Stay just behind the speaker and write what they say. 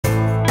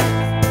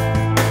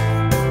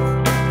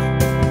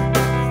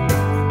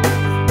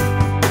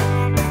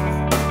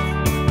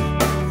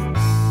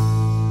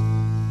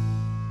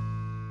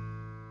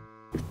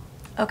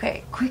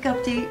Okay, quick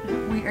update.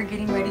 We are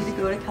getting ready to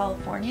go to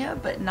California,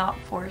 but not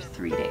for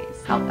 3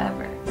 days.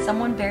 However,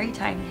 someone very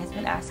tiny has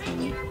been asking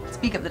me,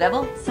 speak of the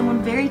devil,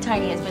 someone very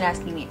tiny has been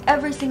asking me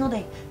every single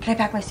day, can I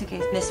pack my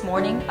suitcase? This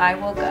morning, I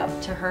woke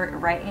up to her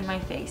right in my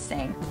face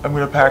saying, I'm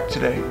gonna pack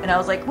today. And I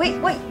was like, wait,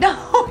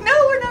 no,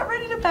 we're not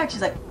ready to pack.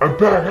 She's like, I'm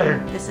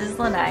packing. This is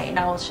Lanai, and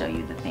I will show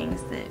you the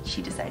things that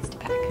she decides to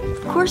pack.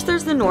 Of course,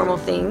 there's the normal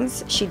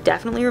things. She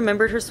definitely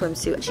remembered her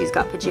swimsuit. She's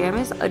got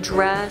pajamas, a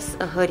dress,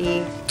 a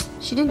hoodie.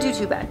 She didn't do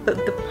too bad.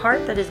 But the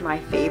part that is my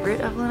favorite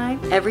of Lanai,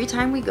 every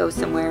time we go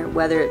somewhere,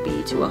 whether it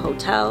be to a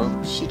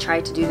hotel, she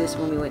tried to do this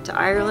when we went to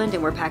Ireland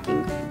and we're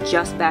packing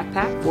just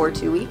backpack for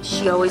 2 weeks.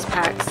 She always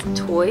packs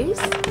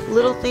toys,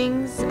 little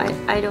things.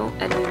 I don't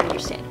even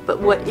understand.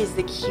 But what is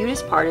the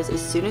cutest part is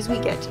as soon as we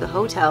get to the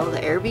hotel, the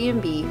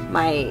Airbnb,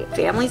 my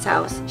family's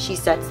house, she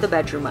sets the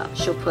bedroom up.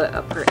 She'll put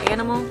up her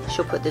animal.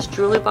 She'll put this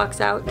jewelry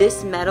box out.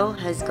 This metal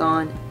has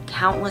gone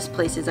countless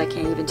places I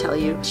can't even tell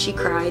you. She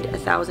cried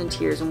 1,000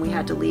 tears when we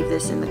had to leave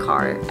this in the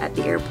car at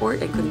the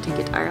airport and couldn't take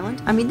it to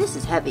Ireland. I mean, this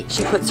is heavy.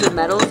 She puts her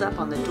medals up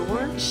on the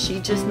door. She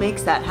just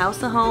makes that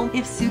house a home.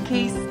 If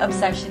suitcase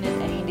obsession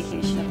is any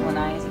indication of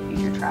Lanai as a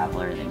future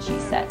traveler, then she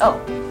said, oh,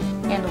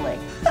 and a leg.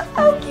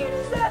 How cute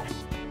is that?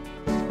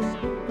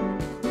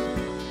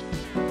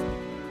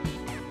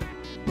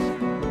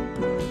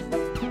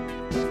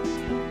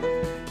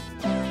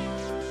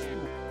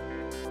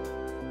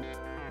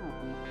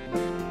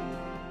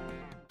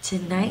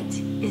 Tonight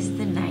is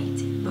the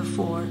night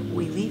before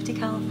we leave to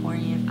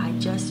California. I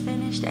just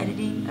finished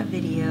editing a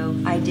video.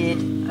 I did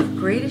a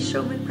greatest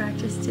showman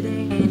practice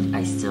today, and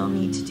I still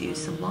need to do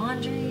some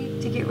laundry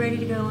to get ready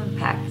to go and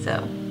pack.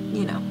 So,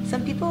 you know,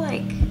 some people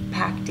like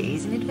pack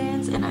days in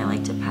advance, and I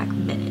like to pack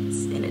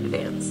minutes in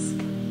advance.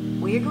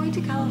 We are going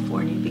to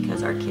California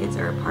because our kids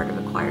are a part of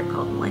a choir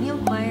called Millennial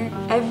Choir.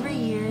 Every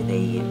year,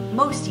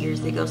 most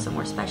years, they go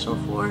somewhere special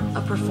for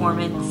a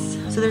performance.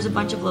 So there's a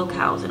bunch of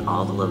locales, and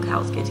all the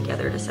locales get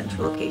together at a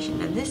central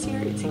location. And this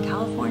year, it's in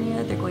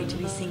California. They're going to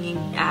be singing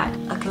at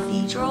a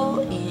cathedral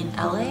in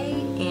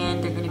LA,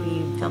 and they're going to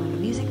be filming a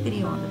music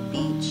video on the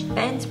beach.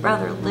 Ben's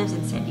brother lives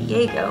in San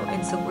Diego,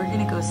 and so we're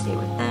going to go stay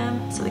with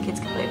them so the kids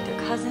can play with their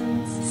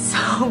cousins.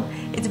 So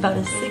it's about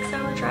a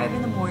 6-hour drive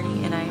in the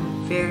morning, and I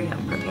am very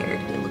unprepared.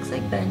 It looks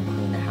like Ben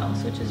cleaned the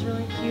house, which is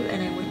really cute,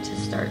 and I went to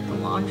start the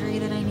laundry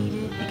that I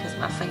needed because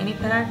my fanny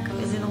pack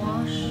is in the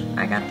wash.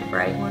 I got the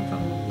bright one from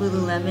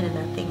Lululemon, and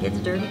that thing gets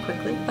dirty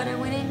quickly. But I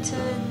went in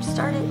to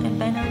start it, and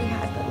Ben already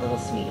had that little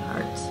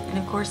sweetheart. And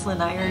of course,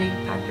 Lanai already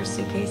packed her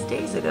suitcase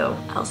days ago.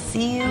 I'll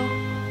see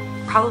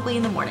you probably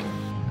in the morning.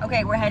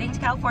 Okay, we're heading to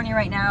California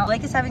right now.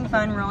 Blake is having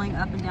fun rolling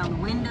up and down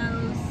the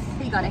windows.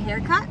 He got a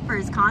haircut for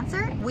his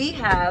concert. We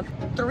have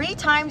 3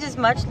 times as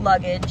much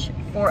luggage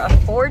for a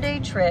 4-day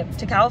trip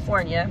to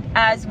California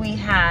as we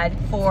had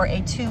for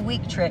a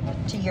 2-week trip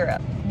to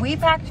Europe. We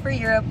packed for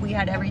Europe. We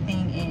had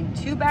everything in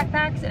 2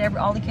 backpacks, and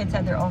all the kids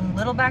had their own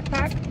little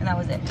backpack, and that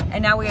was it.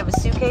 And now we have a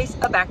suitcase,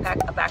 a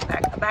backpack, a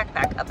backpack, a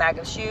backpack, a bag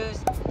of shoes,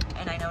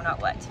 and I know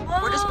not what.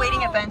 Whoa. We're just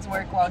waiting at Ben's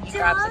work while he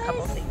grabs a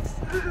couple things.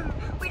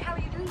 Wait, how are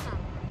you doing that?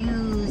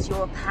 Use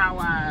your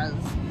powers.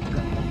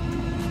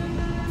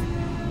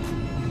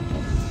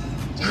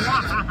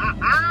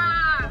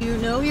 You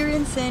know you're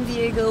in San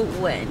Diego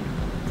when?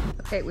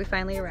 Okay, we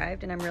finally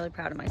arrived, and I'm really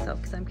proud of myself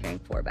because I'm carrying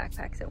 4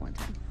 backpacks at one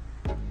time.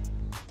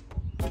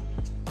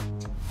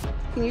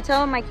 Can you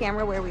tell on my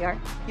camera where we are?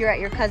 You're at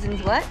your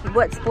cousin's what?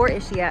 What sport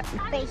is she at?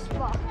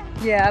 Baseball.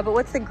 Yeah, but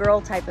what's the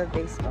girl type of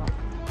baseball?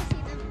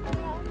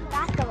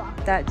 Basketball.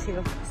 That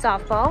too.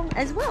 Softball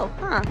as well,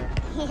 huh?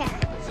 Yeah.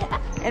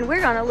 And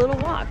we're on a little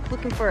walk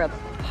looking for a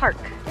park.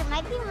 There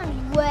might be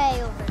one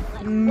way over.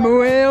 Like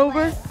Way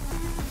over?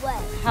 Way.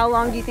 How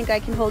long do you think I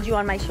can hold you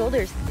on my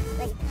shoulders?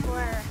 Like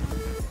for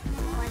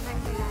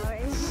 100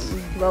 hours.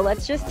 Well,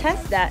 let's just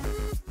test that.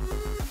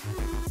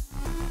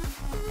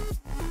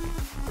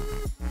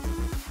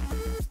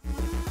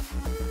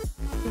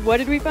 What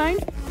did we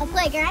find? A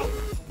playground.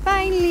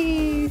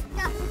 Finally!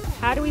 No.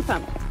 How do we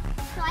pump?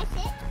 So I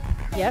sit.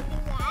 Yep. I do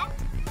that.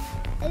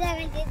 And then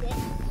I did this.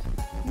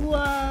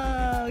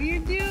 Whoa, you're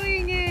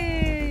doing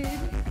it!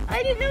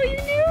 I didn't know you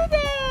knew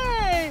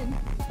that!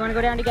 You wanna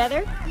go down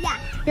together? Yeah.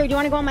 Here, do you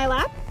wanna go on my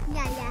lap?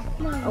 Yeah.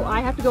 Oh,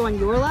 I have to go on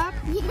your lap?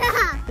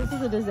 Yeah. This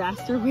is a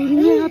disaster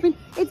waiting to happen.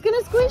 It's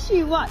gonna squish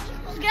you, watch.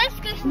 It's gonna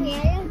squish me.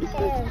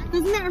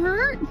 Doesn't that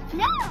hurt?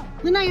 No.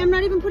 Lanai, I'm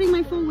not even putting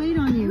my full weight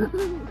on you.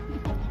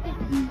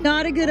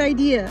 Not a good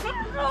idea.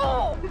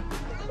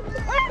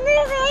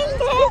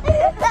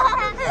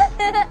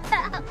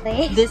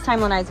 This time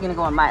Lanai's gonna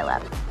go on my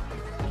lap.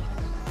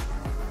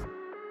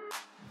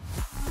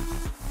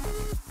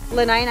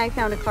 Lanai and I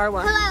found a car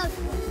wash. Hello.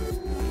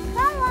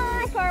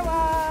 Car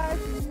wash.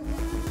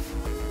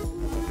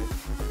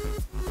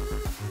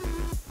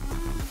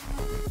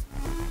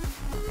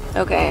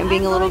 Okay, I'm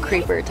being a little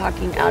creeper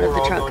talking out of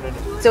the trunk.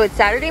 So it's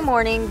Saturday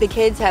morning. The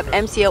kids have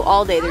MCO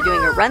all day. They're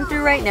doing a run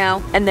through right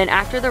now. And then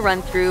after the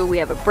run through, we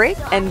have a break.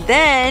 And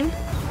then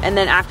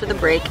after the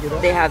break,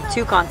 they have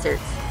 2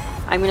 concerts.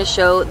 I'm gonna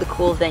show the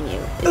cool venue.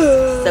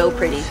 It's so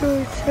pretty.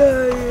 So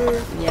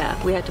tired. Yeah,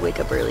 we had to wake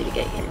up early to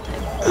get here in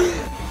time.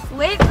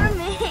 Wait for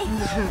me.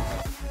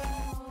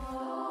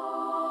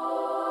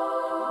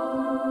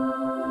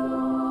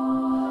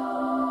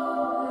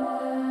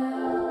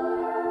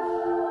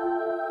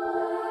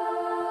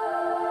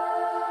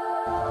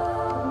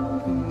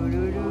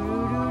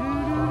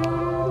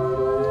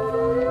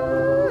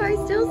 I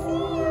still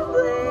see you,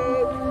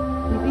 Blair.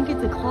 You think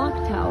it's a clock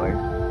tower?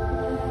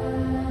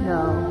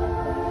 No.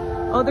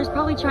 Oh, there's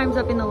probably chimes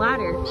up in the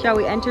ladder. Shall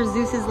we enter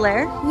Zeus's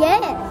lair?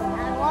 Yes.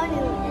 I want to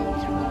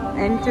enter.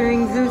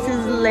 Entering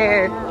Zeus's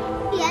lair.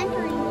 Be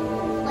entering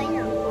his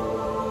lair.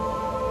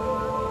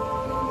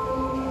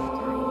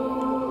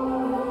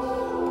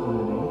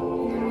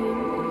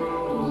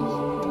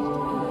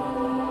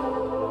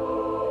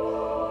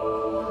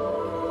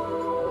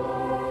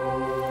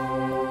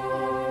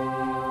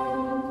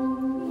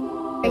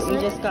 We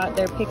just got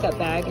their pickup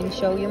bag and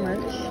show your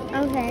merch.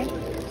 Okay.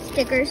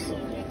 Stickers.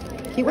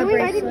 Wait,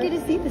 I didn't get to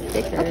see the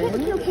sticker.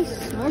 Okay,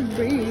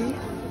 sorry.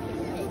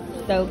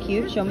 So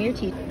cute. Show me your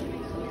teeth.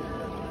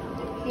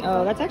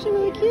 Oh, that's actually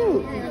really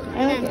cute.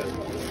 I like it.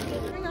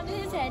 Onto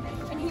his head,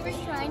 and he was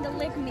trying to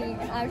lick me,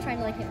 and I was trying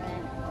to lick him.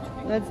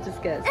 That's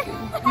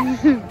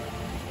disgusting.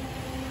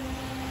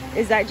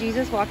 Is that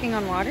Jesus walking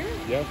on water?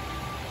 Yep.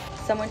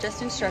 Someone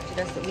just instructed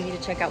us that we need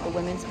to check out the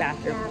women's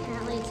bathroom. Yeah,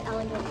 apparently it's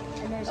elegant.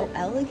 And there's Oh,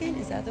 elegant?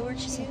 Is that the word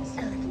she used?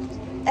 elegant.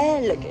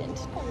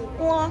 Elegant.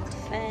 Walk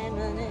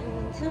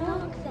feminine.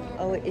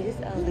 Oh, it is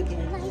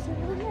elegant.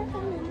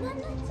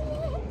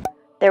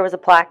 There was a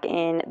plaque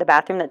in the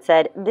bathroom that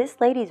said, "This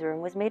ladies' room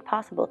was made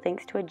possible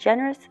thanks to a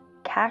generous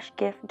cash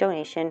gift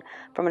donation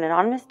from an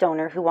anonymous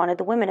donor who wanted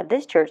the women of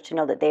this church to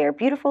know that they are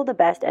beautiful, the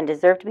best, and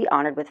deserve to be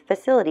honored with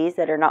facilities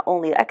that are not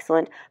only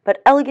excellent,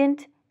 but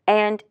elegant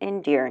and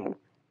endearing."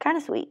 Kind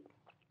of sweet.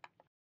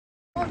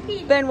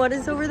 Ben, what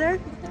is over there?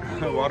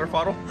 A water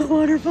bottle? A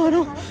water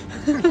bottle.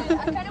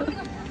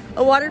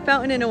 A water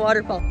fountain and a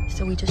waterfall.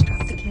 So we just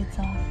dropped the kids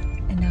off,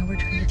 and now we're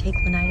trying to take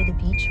Lanai to the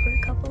beach for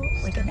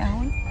an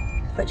hour.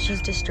 But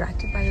she's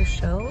distracted by her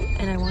show,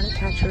 and I want to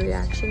catch her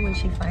reaction when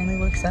she finally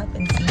looks up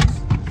and sees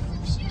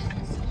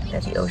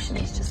that the ocean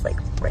is just like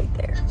right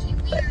there.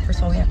 But first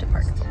of all, we have to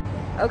park.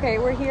 Okay,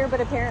 we're here,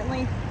 but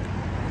apparently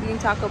eating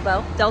Taco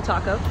Bell, Del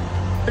Taco.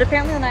 But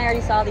apparently Lanai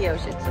already saw the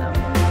ocean, so.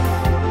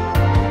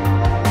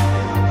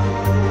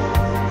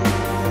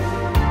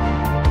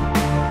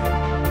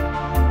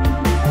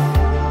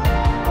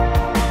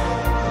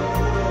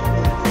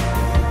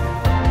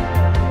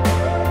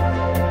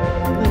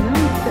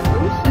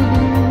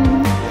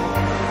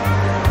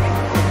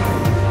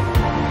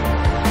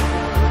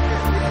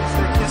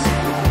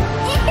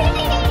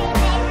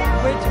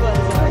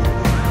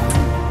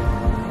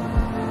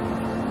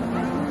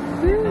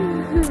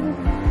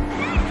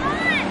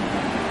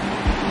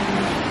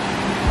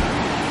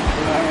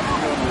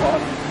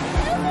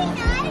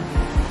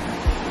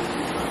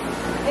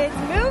 It's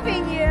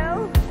moving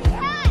you.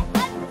 Yeah,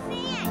 that's the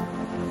sand.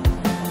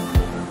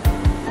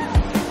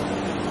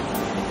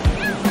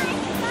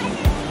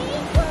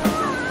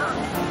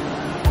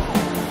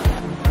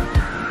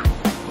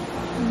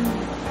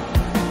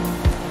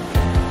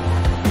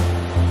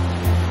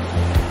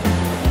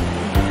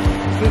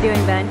 What are you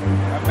doing, Ben?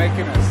 I'm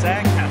making a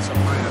sandcastle.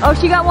 Oh,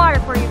 she got water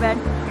for you, Ben.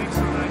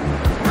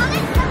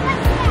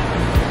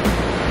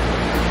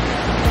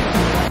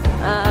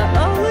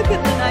 Oh, look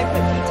at the knife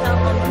put detail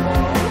on the wall.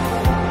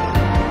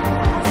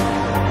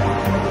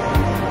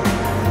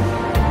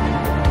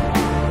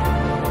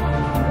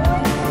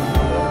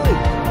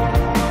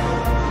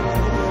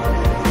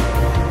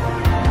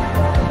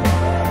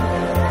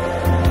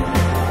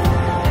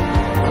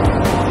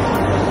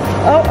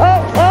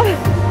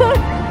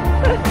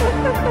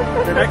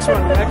 The next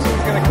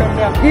one's gonna come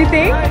down. You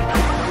think?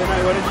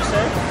 Lanai, what did you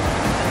say?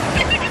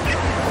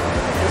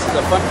 This is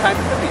a fun time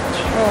at the beach.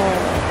 Oh.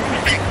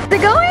 Is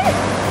it going?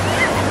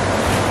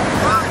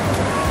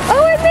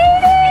 Oh, it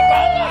made it!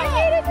 It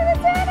made it to the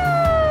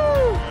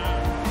tunnel!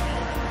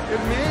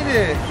 It made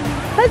it!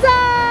 Huzzah!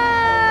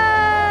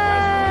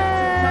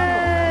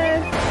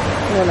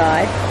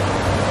 Lanai.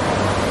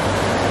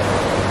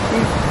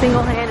 She's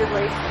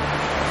single-handedly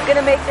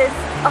gonna make this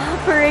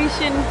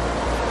operation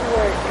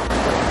work.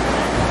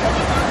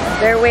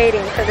 They're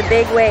waiting for the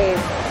big wave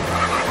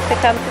to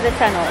come to the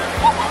tunnel.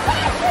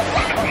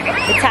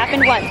 It's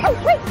happened once. Oh,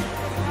 wait!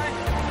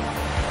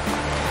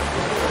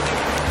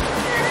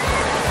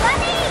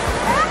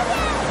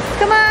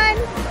 Come on!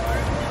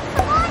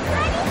 Come on,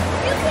 buddy.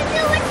 You can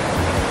do it.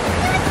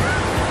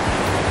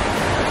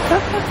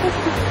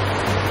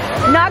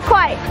 Not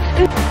quite.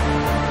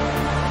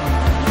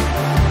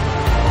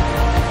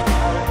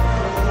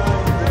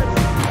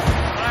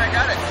 I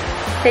got it.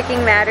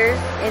 Taking matters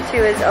into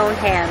his own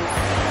hands.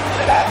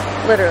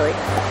 Literally. You're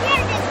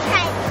just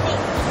trying to make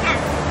me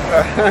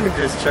happy. I'm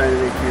just trying to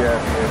make you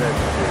happy. That's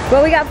it.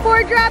 Well, we got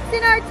 4 drops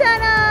in our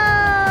tunnel!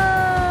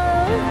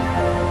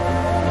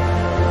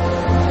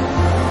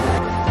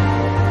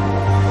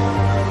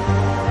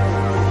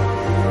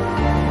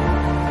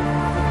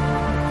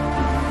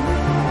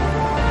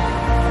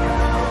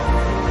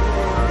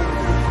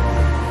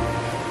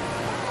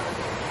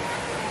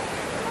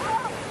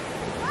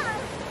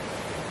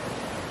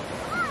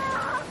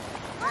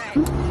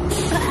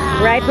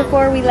 Right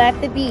before we left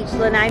the beach,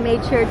 Lanai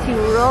made sure to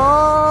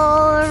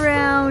roll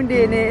around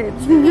in it.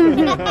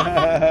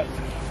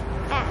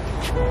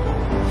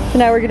 So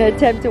now we're gonna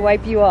attempt to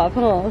wipe you off,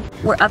 huh?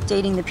 We're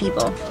updating the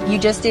people. You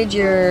just did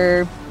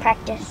your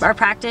Our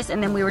practice,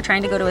 and then we were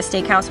trying to go to a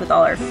steakhouse with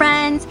all our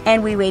friends,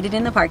 and we waited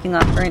in the parking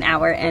lot for an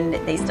hour, and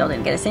they still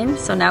didn't get us in.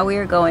 So now we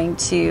are going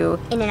to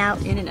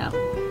In-N-Out. In-N-Out.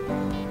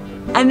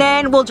 And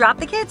then we'll drop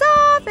the kids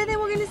off, and then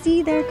we're gonna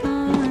see their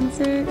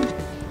concert.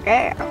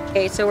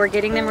 Okay, so we're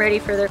getting them ready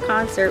for their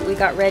concert. We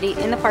got ready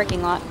in the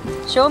parking lot.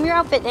 Show them your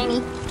outfit,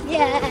 Danny.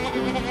 Yeah.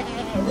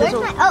 Where's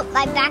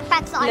my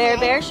backpack's on. Blair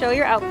Bear, show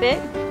your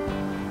outfit.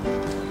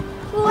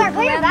 Put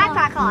your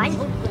backpack on.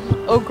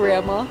 Oh,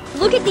 Grandma.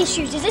 Look at these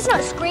shoes. Does this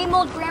not scream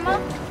old grandma?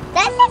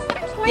 That's not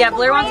scream Yeah,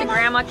 Blair old wants a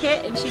grandma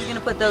kit, and she's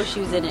gonna put those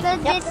shoes in it.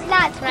 It's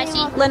not scream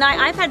old. Lanai,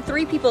 I've had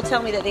 3 people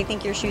tell me that they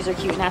think your shoes are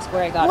cute and ask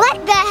where I got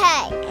What the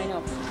heck? them. I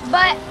know.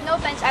 But no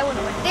offense, I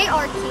wouldn't wear. They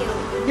are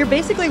cute. You're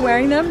basically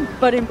wearing them,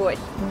 but in boy.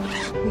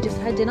 We just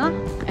had dinner,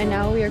 and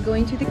now we are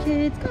going to the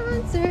kids'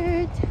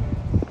 concert.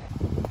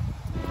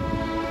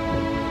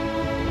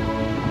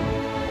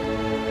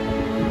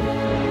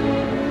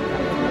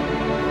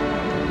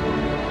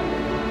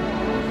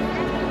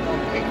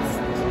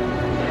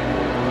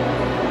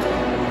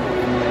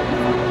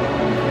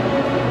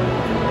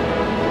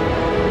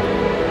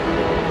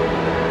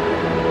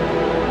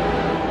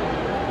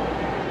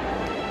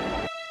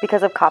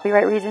 Because of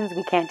copyright reasons,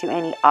 we can't do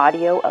any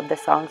audio of the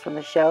songs from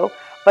the show,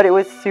 but it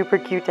was super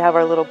cute to have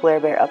our little Blair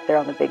Bear up there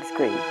on the big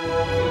screen.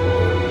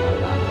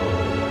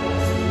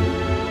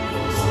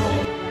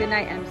 Good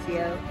night,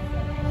 MCO.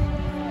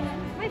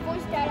 My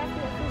voice died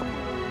after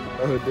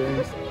Oh,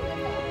 dang.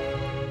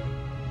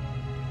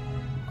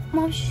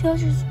 Mom, she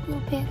has her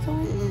school pants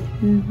on.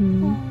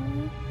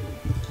 Mm-hmm.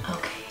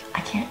 Okay,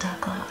 I can't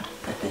talk loud,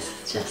 but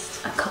this is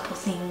just a couple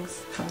things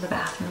from the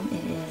bathroom.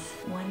 It is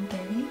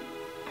 1:30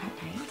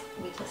 at night.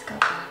 We just got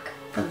back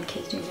from the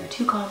kids doing their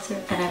 2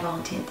 concerts, and I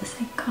volunteered the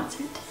 2nd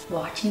concert.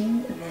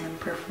 Watching them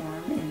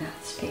perform in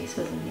that space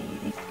was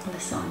amazing. The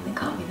song that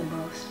got me the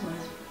most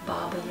was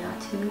Baba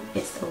Yatu.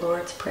 It's the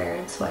Lord's Prayer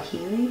in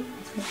Swahili.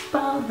 It's like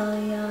Baba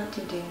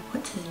Yatu.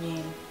 What's his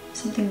name?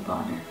 Something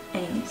Bonner.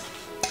 Anyways,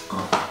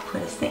 I'll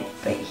put his thing.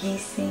 But he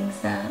sings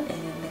that, and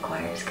then the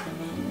choirs come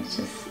in, and it's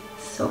just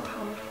so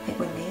powerful. Like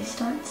when they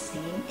start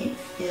singing, it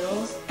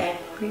fills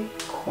every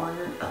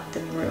corner of the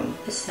room.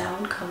 The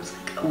sound comes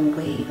like a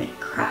wave and it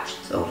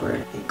crashes over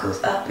it. It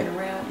goes up and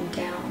around and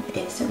down.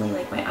 Instantly,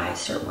 like my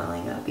eyes start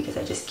welling up because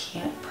I just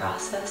can't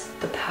process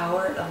the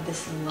power of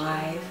this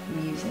live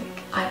music.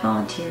 I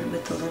volunteered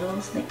with the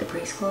littles, like the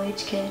preschool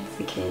age kids.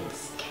 The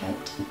kids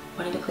kept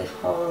wanting to play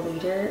follow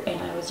leader,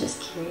 and I was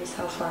just curious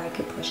how far I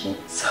could push it.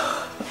 So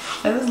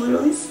I was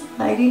literally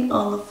sliding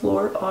on the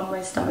floor on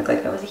my stomach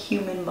like I was a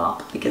human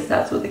mop, because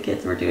that's what the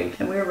kids were doing.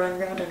 And we were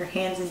running around on our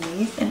hands and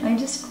knees, and I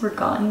just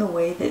forgotten the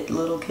way that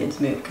little kids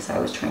move because I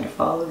was trying to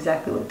follow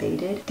exactly what they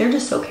did. They're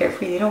just so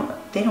carefree. They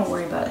don't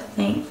worry about a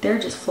thing. They're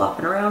just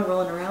flopping around,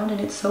 rolling around, and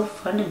it's so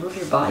fun to move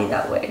your body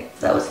that way.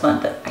 So that was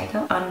fun, but I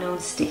got unknown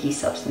sticky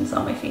substance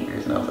on my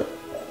fingers, and I was like,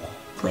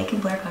 Blake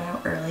and Blair got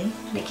out early.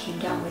 They came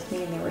down with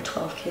me, and there were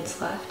 12 kids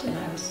left, and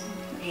I was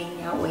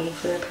hanging out waiting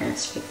for their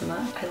parents to pick them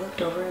up. I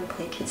looked over and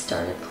Blake had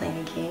started playing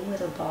a game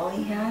with a ball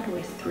he had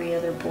with 3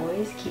 other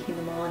boys, keeping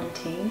them all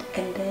entertained.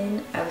 And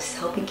then I was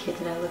helping kids,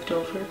 and I looked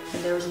over,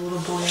 and there was a little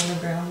boy on the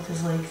ground with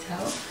his legs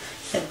out,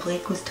 and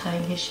Blake was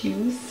tying his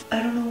shoes.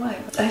 I don't know why.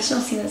 I just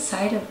don't see that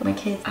side of my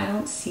kids. I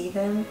don't see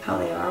them how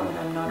they are when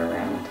I'm not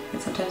around.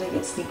 And sometimes I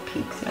get sneak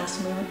peeks. I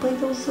asked him, like, Blake,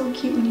 that was so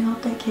cute when you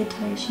helped that kid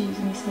tie his shoes.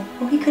 And he said,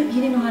 oh, he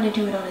didn't know how to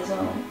do it on his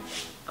own.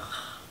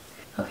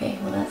 Okay,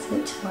 well that's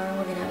it. Tomorrow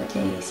we're gonna have a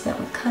day spent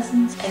with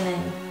cousins, and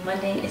then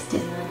Monday is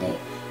Disneyland Day.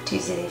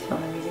 Tuesday they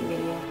film a music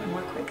video. One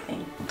more quick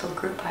thing. The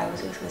group I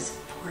was with was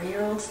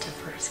 4-year-olds to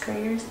 1st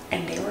graders,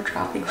 and they were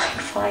dropping like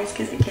flies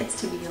because it gets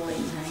to be a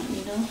late night,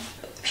 you know?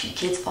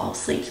 Kids fall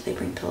asleep, so they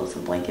bring pillows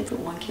and blankets, but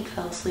one kid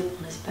fell asleep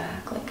on his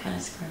back, like kind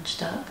of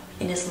scrunched up,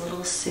 in his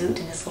little suit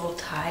and his little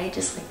tie,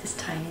 just like this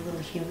tiny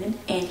little human,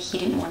 and he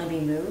didn't want to be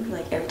moved.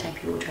 Like every time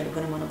people would try to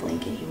put him on a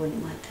blanket, he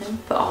wouldn't let them.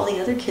 But all the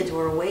other kids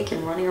were awake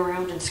and running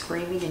around and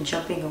screaming and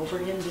jumping over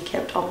him. He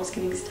kept almost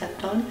getting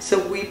stepped on.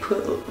 So we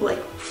put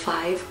like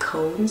 5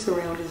 cones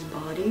around his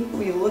body.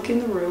 We look in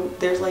the room,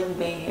 there's like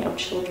mayhem,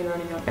 children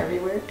running out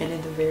everywhere, and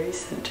in the very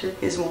center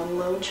is one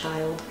lone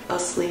child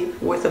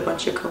asleep with a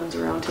bunch of cones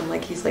around him,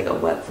 like he's like a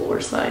wet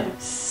floor sign.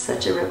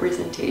 Such a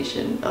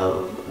representation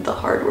of the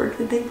hard work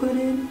that they put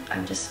in.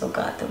 I'm just so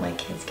glad that my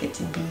kids get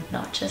to be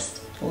not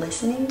just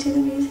listening to the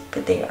music,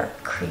 but they are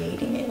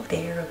creating it.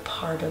 They are a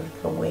part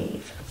of the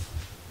wave.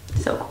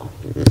 So cool.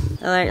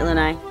 All right,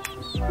 Lanai.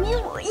 You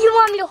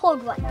want me to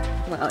hold one?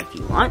 Well, if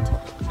you want to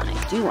hold one,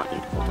 I do want you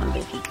to hold one, but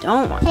if you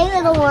don't want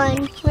Hey, little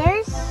one.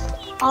 Where's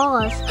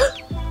Olive?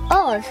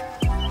 Olive.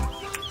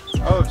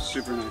 Oh,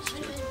 super nice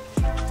too.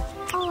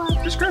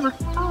 Olive. Just grab her.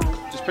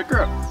 Olive. Just pick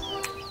her up.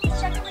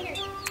 Check over here.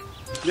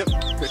 Yep,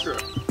 pick her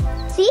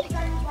up. See?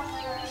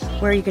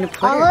 Where are you gonna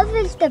put her? Olive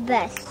is the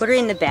best. Put her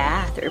in the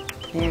bath, or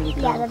there you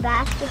go. Yeah, the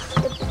bath is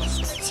the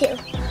best too.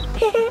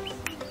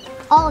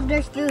 Olive,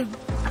 there's food.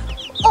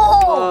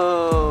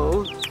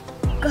 Oh!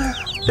 Oh.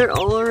 They're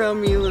all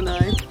around me,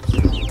 Lanai.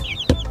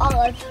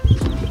 Olive.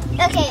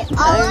 Okay,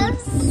 Olive.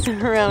 I'm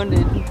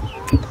surrounded.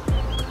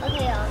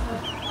 Okay, Olive.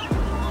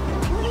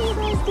 What are you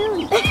guys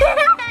doing? I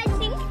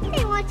think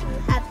they want to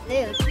have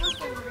food.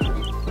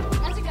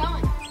 How's it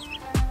going?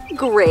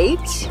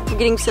 Great. We're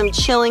getting some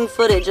chilling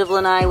footage of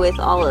Lanai with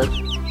Olive.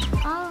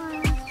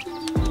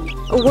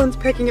 Oh, one's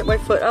pecking at my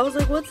foot. I was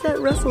like, what's that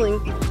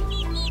rustling?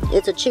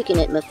 It's a chicken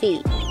at my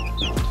feet.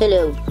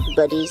 Hello,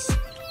 buddies.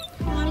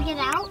 You want to get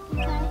out?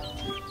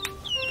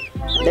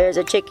 Okay. There's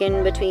a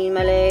chicken between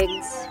my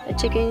legs. A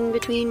chicken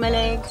between my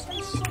legs.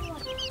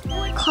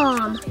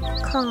 Calm.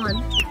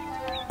 Calm.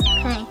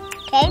 Okay.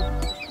 Okay?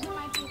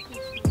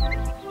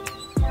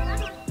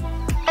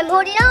 I'm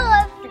holding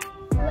Olive.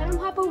 Let him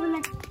hop over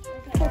there.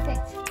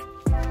 Perfect.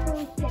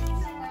 Perfect.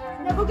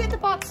 Now go get the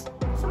box.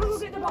 Someone go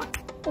get the box.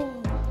 Oh.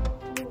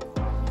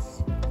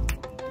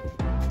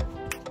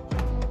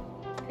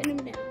 Pin him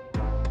down.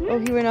 Oh,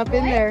 he went up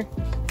in there.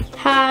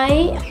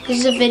 Hi, this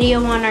is a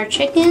video on our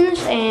chickens,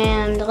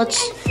 and let's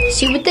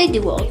see what they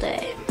do all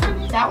day.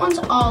 That one's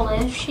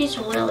Olive. She's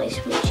really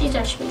sweet. She's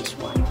our sweetest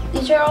one.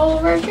 These are all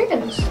of our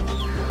chickens.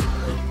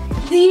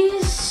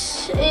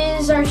 This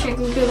is our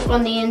chicken coop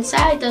on the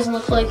inside. Doesn't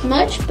look like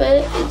much,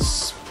 but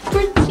it's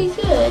pretty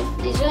good.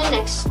 These are the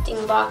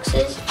nesting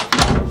boxes.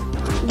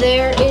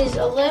 There is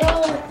a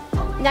little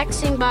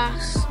nesting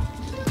box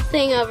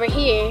thing over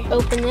here.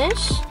 Open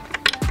this,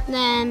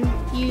 then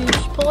you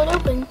just pull it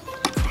open.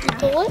 You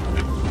pull it,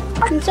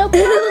 and it's open.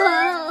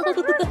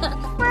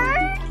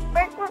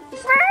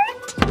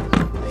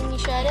 Then you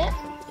shut it,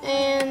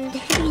 and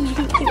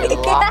you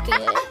lock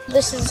it.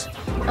 This is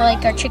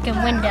like our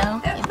chicken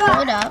window. You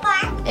pull it up,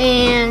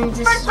 and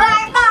this is no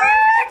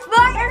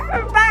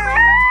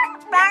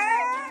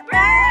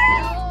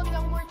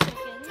more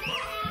chickens.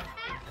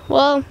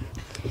 Well,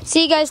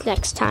 see you guys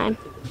next time.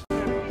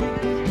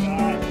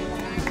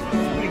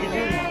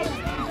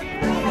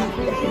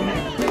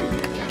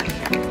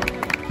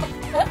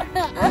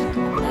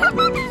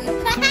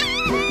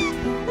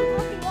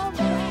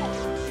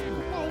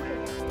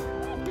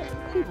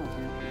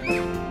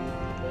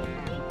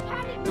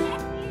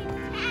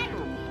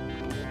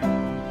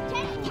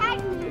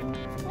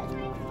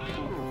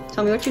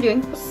 Tell me what you're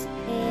doing. Is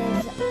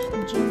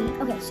Jimmy.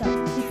 Okay, so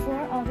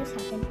before all this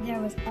happened, there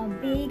was a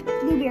big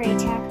blueberry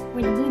attack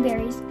where the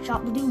blueberries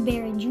shot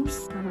blueberry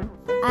juice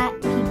at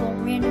people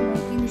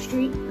randomly in the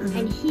street,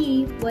 and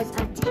he was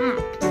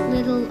attacked.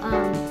 Little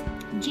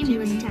Jimmy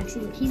was attacked.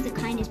 See, he's the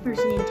kindest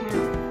person in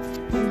town,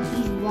 and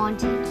he's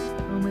wanted.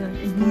 Oh my gosh,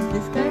 and he's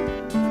this guy?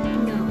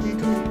 No, they're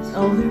twins.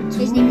 Oh, they're twins.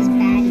 His name is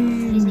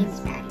Batty. His name is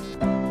Batty.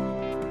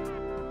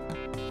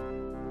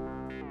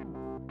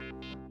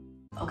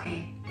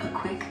 Okay, a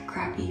quick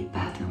crappy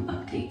bathroom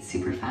update,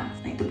 super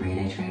fast. Like the braid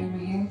I tried in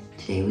my hair.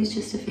 Today was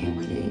just a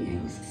family day and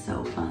it was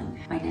so fun.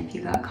 My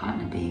nephew got caught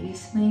in a baby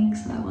swing,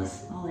 so that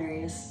was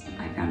hilarious.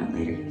 I found out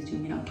later he was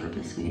doing it on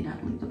purpose. We didn't have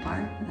to leave the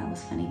park, but that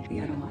was funny. We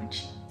got to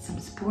watch some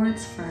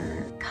sports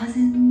for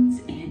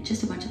cousins and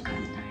just a bunch of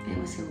cousin time. It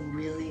was a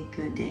really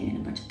good day and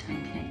a bunch of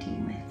time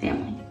connecting with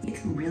family.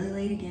 It's really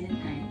late again at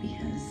night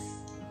because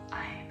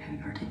I'm having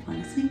a hard time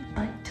falling asleep,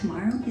 but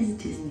tomorrow is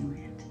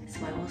Disneyland.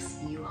 So I will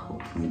see you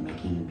hopefully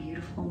making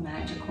beautiful,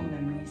 magical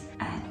memories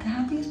at the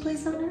happiest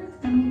place on earth.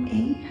 I mean,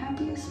 a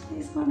happiest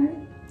place on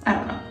earth. I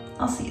don't know.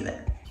 I'll see you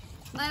there.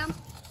 Ma'am?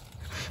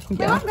 Yeah.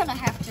 Well, I'm gonna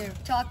have to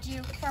talk to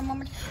you for a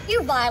moment.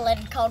 You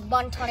violated Code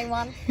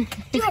 121. Do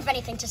you have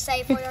anything to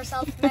say for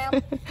yourself,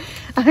 ma'am?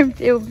 I'm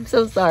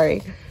so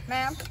sorry.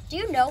 Ma'am, do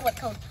you know what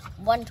Code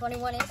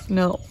 121 is?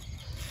 No.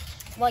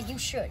 Well, you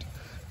should.